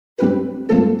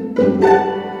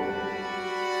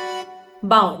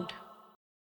Bound.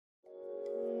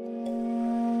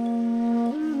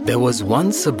 There was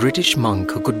once a British monk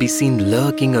who could be seen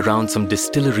lurking around some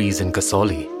distilleries in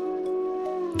Kasoli.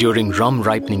 During rum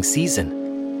ripening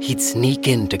season, he'd sneak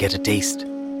in to get a taste.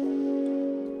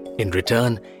 In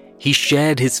return, he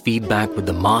shared his feedback with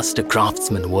the master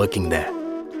craftsmen working there.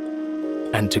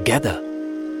 And together,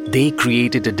 they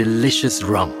created a delicious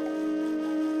rum.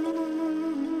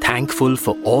 Thankful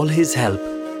for all his help,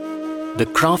 the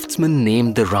craftsman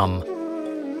named the rum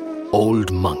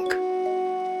Old Monk.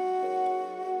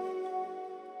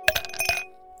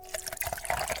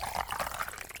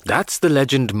 That's the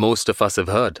legend most of us have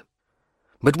heard.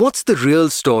 But what's the real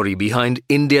story behind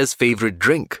India's favorite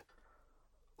drink?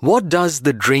 What does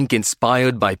the drink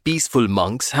inspired by peaceful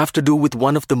monks have to do with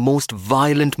one of the most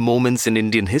violent moments in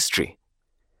Indian history?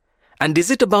 And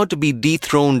is it about to be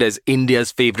dethroned as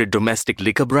India's favorite domestic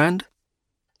liquor brand?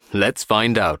 Let's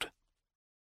find out.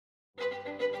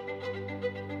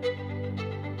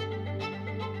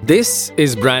 This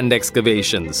is Brand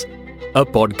Excavations, a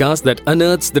podcast that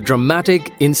unearths the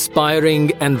dramatic,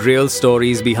 inspiring, and real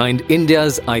stories behind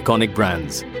India's iconic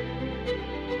brands.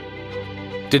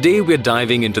 Today we're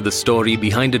diving into the story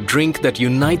behind a drink that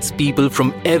unites people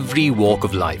from every walk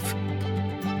of life.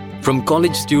 From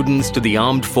college students to the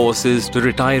armed forces to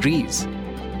retirees.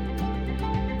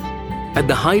 At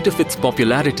the height of its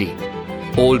popularity,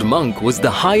 Old Monk was the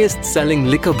highest-selling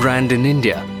liquor brand in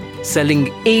India,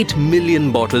 selling 8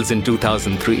 million bottles in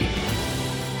 2003.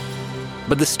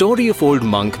 But the story of Old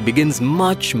Monk begins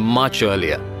much, much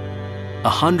earlier,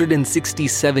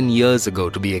 167 years ago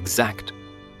to be exact.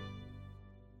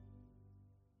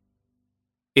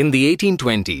 In the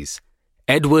 1820s,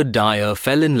 Edward Dyer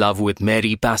fell in love with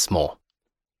Mary Passmore.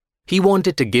 He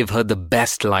wanted to give her the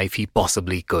best life he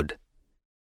possibly could.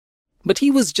 But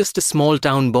he was just a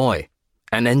small-town boy,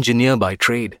 an engineer by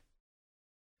trade.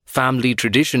 Family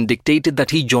tradition dictated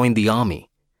that he join the army.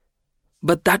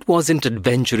 But that wasn't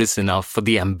adventurous enough for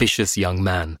the ambitious young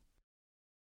man.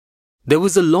 There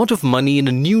was a lot of money in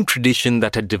a new tradition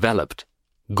that had developed,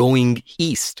 going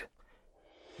east.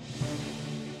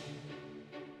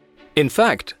 In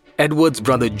fact, Edward's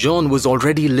brother John was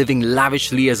already living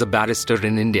lavishly as a barrister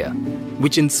in India,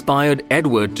 which inspired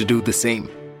Edward to do the same.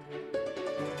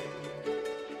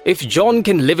 If John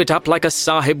can live it up like a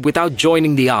sahib without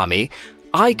joining the army,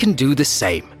 I can do the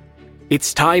same.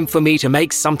 It's time for me to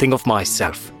make something of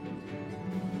myself.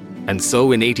 And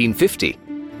so in 1850,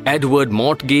 Edward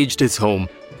mortgaged his home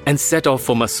and set off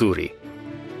for Mussoorie.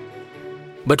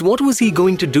 But what was he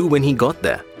going to do when he got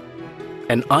there?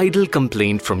 An idle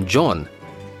complaint from John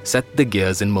set the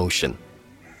gears in motion.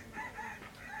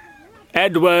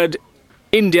 Edward,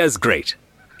 India's great.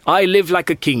 I live like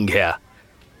a king here.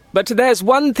 But there's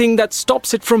one thing that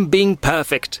stops it from being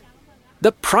perfect.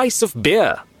 The price of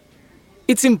beer.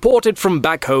 It's imported from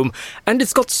back home, and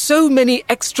it's got so many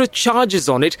extra charges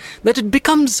on it that it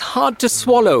becomes hard to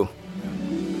swallow.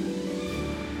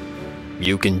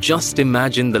 You can just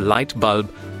imagine the light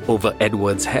bulb over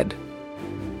Edward's head.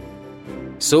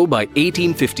 So by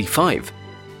 1855,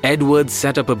 Edward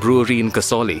set up a brewery in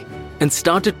Kasoli and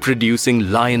started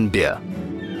producing Lion beer,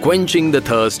 quenching the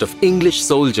thirst of English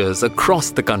soldiers across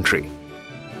the country.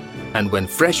 And when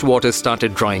fresh water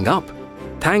started drying up,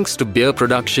 thanks to beer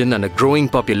production and a growing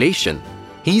population,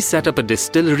 he set up a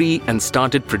distillery and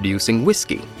started producing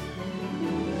whiskey.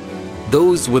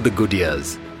 Those were the good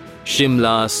years.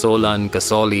 Shimla, Solan,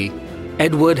 Kasoli.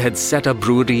 Edward had set up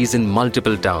breweries in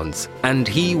multiple towns, and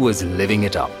he was living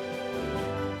it up.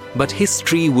 But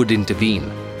history would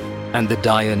intervene, and the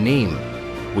Dyer name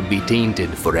would be tainted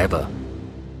forever.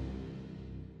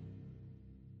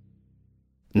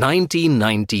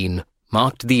 1919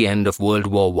 marked the end of World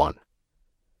War I.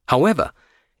 However,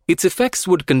 its effects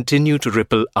would continue to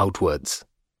ripple outwards.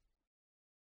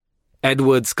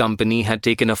 Edward's company had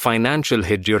taken a financial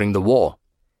hit during the war.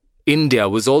 India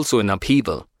was also in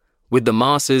upheaval, with the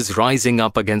masses rising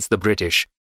up against the British,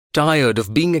 tired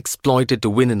of being exploited to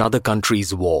win another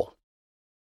country's war.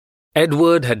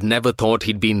 Edward had never thought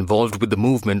he'd be involved with the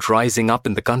movement rising up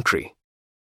in the country.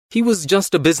 He was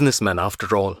just a businessman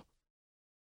after all.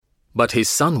 But his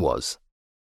son was.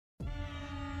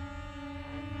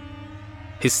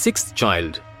 His sixth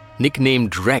child,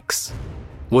 nicknamed Rex,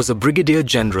 was a brigadier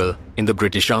general in the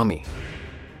British Army.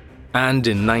 And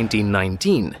in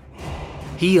 1919,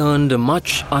 he earned a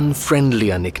much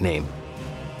unfriendlier nickname,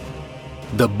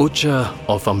 the Butcher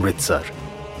of Amritsar.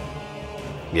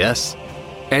 Yes,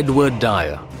 Edward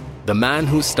Dyer, the man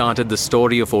who started the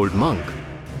story of Old Monk,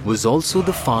 was also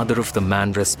the father of the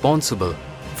man responsible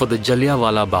for the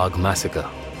Jallianwala Bagh massacre.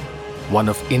 one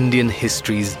of Indian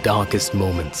history's darkest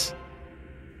moments.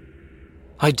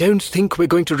 I don't think we're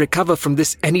going to recover from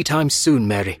this anytime soon,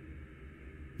 Mary.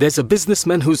 There's a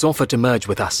businessman who's offered to merge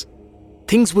with us.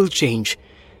 Things will change,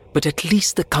 but at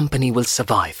least the company will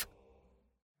survive.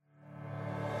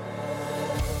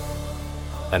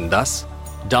 And thus,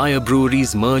 Dyer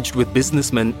Breweries merged with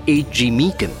businessman H.G.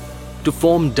 Meakin to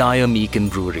form Dyer Meakin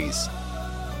Breweries.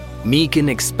 Meakin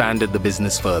expanded the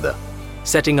business further,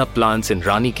 setting up plants in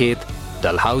Ranikhet,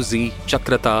 Dalhousie,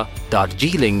 Chakrata,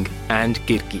 Darjeeling and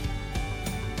Kirki.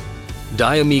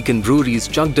 Dyer Meakin Breweries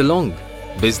chugged along,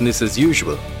 business as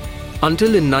usual, until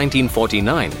in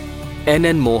 1949,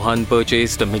 N.N. Mohan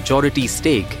purchased a majority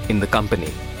stake in the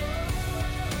company.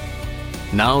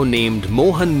 Now named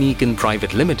Mohan Meakin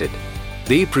Private Limited,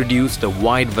 they produced a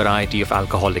wide variety of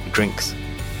alcoholic drinks.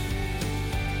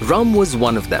 Rum was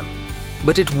one of them,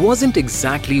 but it wasn't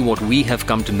exactly what we have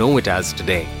come to know it as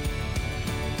today.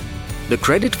 The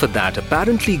credit for that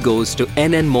apparently goes to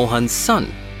N.N. Mohan's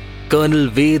son, Colonel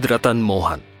Ved Ratan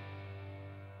Mohan.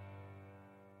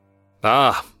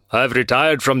 I've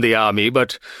retired from the army,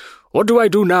 but what do I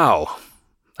do now?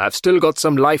 I've still got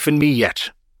some life in me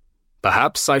yet.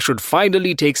 Perhaps I should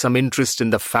finally take some interest in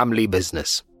the family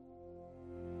business.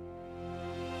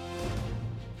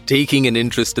 Taking an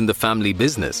interest in the family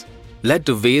business led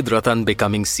to Ved Ratan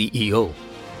becoming CEO.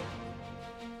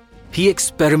 He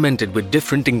experimented with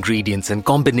different ingredients and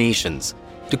combinations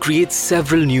to create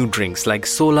several new drinks like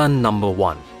Solan No.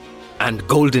 1 and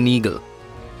Golden Eagle.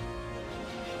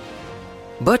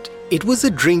 But it was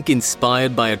a drink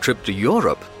inspired by a trip to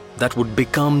Europe that would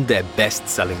become their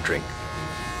best-selling drink.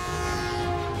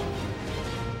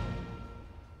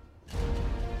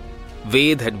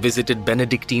 Ved had visited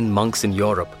Benedictine monks in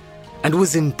Europe and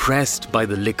was impressed by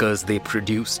the liquors they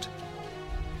produced.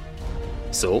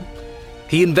 So,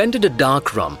 he invented a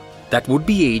dark rum that would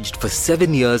be aged for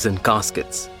 7 years in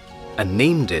caskets and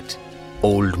named it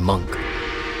Old Monk.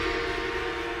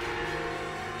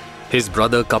 His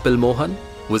brother Kapil Mohan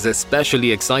was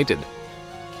especially excited.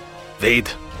 Ved,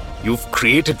 you've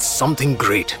created something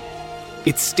great.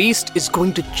 Its taste is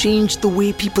going to change the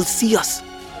way people see us.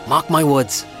 Mark my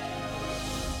words.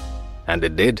 And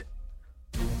it did.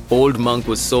 Old Monk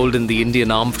was sold in the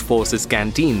Indian Armed Forces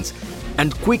canteens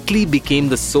and quickly became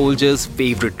the soldiers'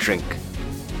 favorite drink.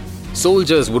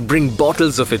 Soldiers would bring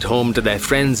bottles of it home to their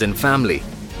friends and family,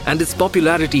 and its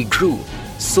popularity grew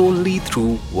solely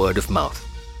through word of mouth.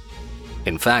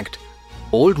 In fact,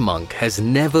 Old Monk has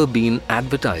never been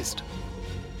advertised.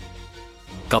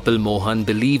 Kapil Mohan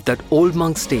believed that Old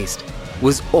Monk's taste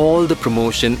was all the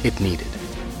promotion it needed.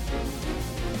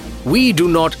 We do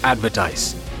not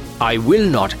advertise. I will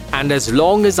not, and as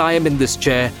long as I am in this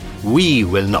chair, we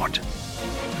will not.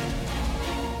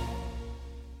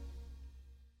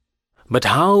 But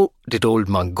how did Old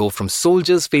Monk go from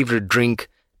soldiers' favorite drink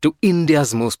to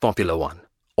India's most popular one,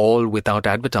 all without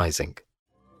advertising?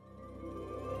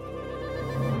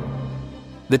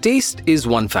 The taste is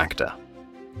one factor.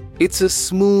 It's a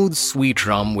smooth, sweet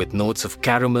rum with notes of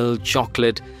caramel,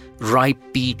 chocolate, ripe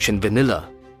peach and vanilla.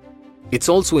 It's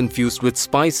also infused with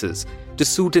spices to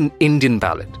suit an Indian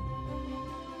palate.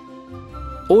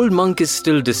 Old Monk is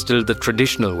still distilled the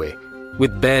traditional way,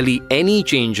 with barely any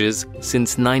changes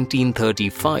since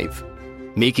 1935,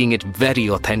 making it very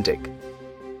authentic.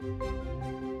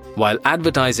 While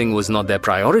advertising was not their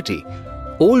priority,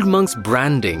 Old Monk's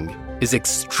branding is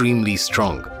extremely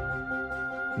strong.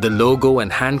 The logo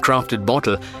and handcrafted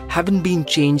bottle haven't been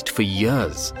changed for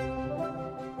years.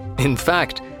 In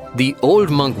fact, the Old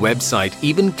Monk website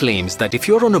even claims that if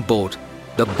you're on a boat,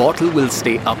 the bottle will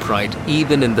stay upright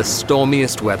even in the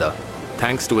stormiest weather,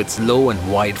 thanks to its low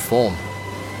and wide form.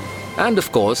 And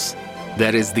of course,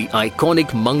 there is the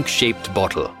iconic monk-shaped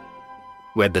bottle,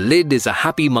 where the lid is a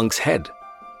happy monk's head,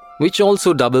 which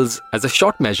also doubles as a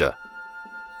shot measure.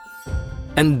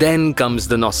 And then comes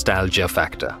the nostalgia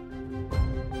factor.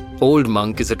 Old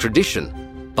Monk is a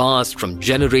tradition passed from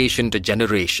generation to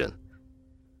generation.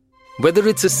 Whether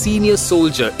it's a senior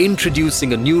soldier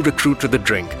introducing a new recruit to the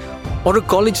drink or a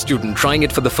college student trying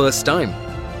it for the first time,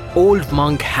 Old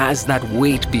Monk has that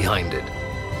weight behind it.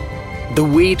 The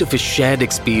weight of a shared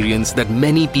experience that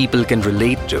many people can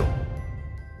relate to.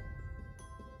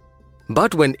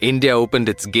 But when India opened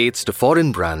its gates to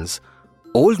foreign brands,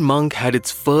 Old Monk had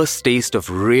its first taste of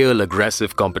real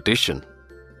aggressive competition.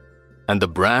 And the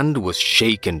brand was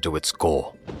shaken to its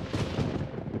core.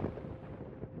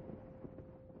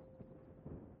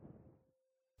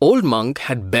 Old Monk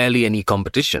had barely any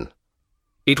competition.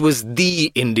 It was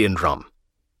the Indian rum,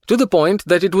 to the point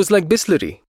that it was like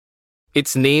Bisleri.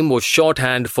 Its name was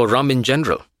shorthand for rum in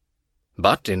general.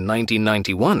 But in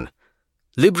 1991,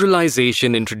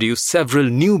 liberalization introduced several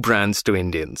new brands to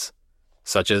Indians,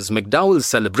 such as McDowell's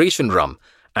Celebration Rum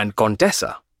and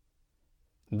Contessa.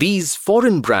 These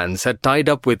foreign brands had tied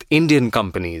up with Indian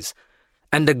companies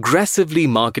and aggressively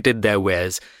marketed their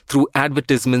wares through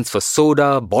advertisements for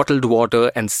soda, bottled water,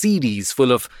 and CDs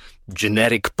full of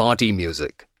generic party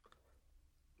music.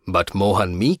 But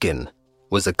Mohan Meakin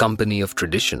was a company of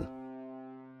tradition.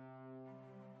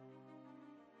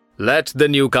 Let the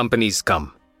new companies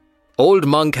come. Old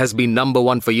Monk has been number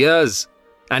one for years,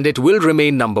 and it will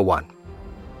remain number one.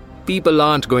 People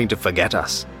aren't going to forget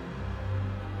us.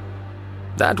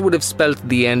 That would have spelt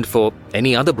the end for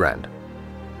any other brand.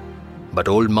 But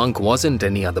Old Monk wasn't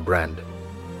any other brand.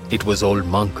 It was Old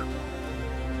Monk.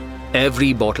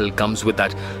 Every bottle comes with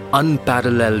that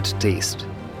unparalleled taste,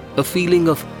 a feeling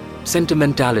of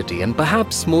sentimentality, and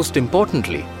perhaps most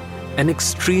importantly, an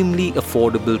extremely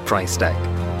affordable price tag.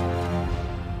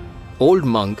 Old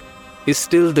Monk is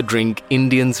still the drink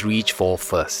Indians reach for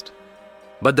first.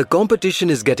 But the competition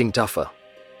is getting tougher.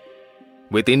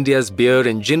 With India's beer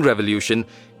and gin revolution,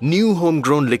 new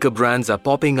homegrown liquor brands are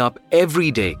popping up every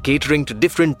day, catering to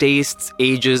different tastes,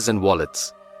 ages, and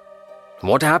wallets.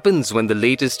 What happens when the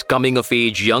latest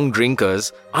coming-of-age young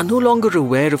drinkers are no longer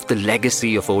aware of the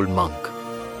legacy of Old Monk?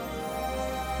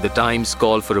 The times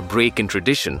call for a break in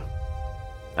tradition,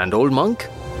 and Old Monk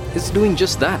is doing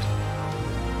just that.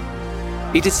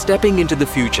 It is stepping into the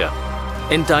future,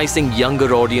 enticing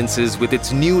younger audiences with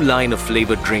its new line of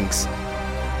flavored drinks.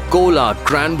 Cola,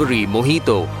 cranberry,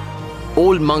 mojito.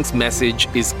 Old Monk's message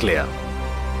is clear.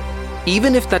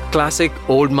 Even if that classic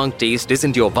Old Monk taste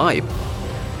isn't your vibe,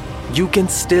 you can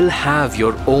still have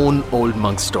your own Old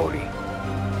Monk story,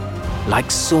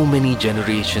 like so many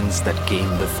generations that came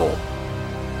before.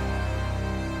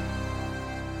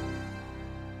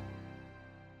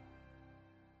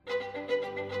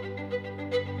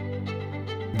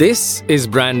 This is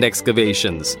Brand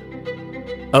Excavations,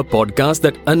 a podcast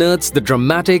that unearths the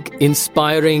dramatic,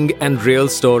 inspiring, and real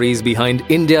stories behind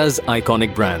India's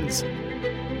iconic brands.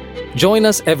 Join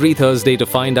us every Thursday to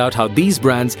find out how these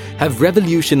brands have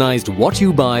revolutionized what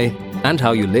you buy and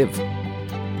how you live.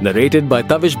 Narrated by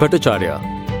Tavish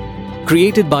Bhattacharya.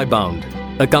 Created by Bound,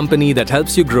 a company that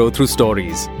helps you grow through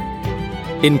stories.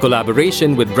 In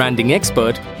collaboration with branding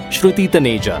expert Shruti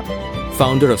Taneja,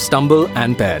 founder of Stumble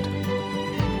and Paired.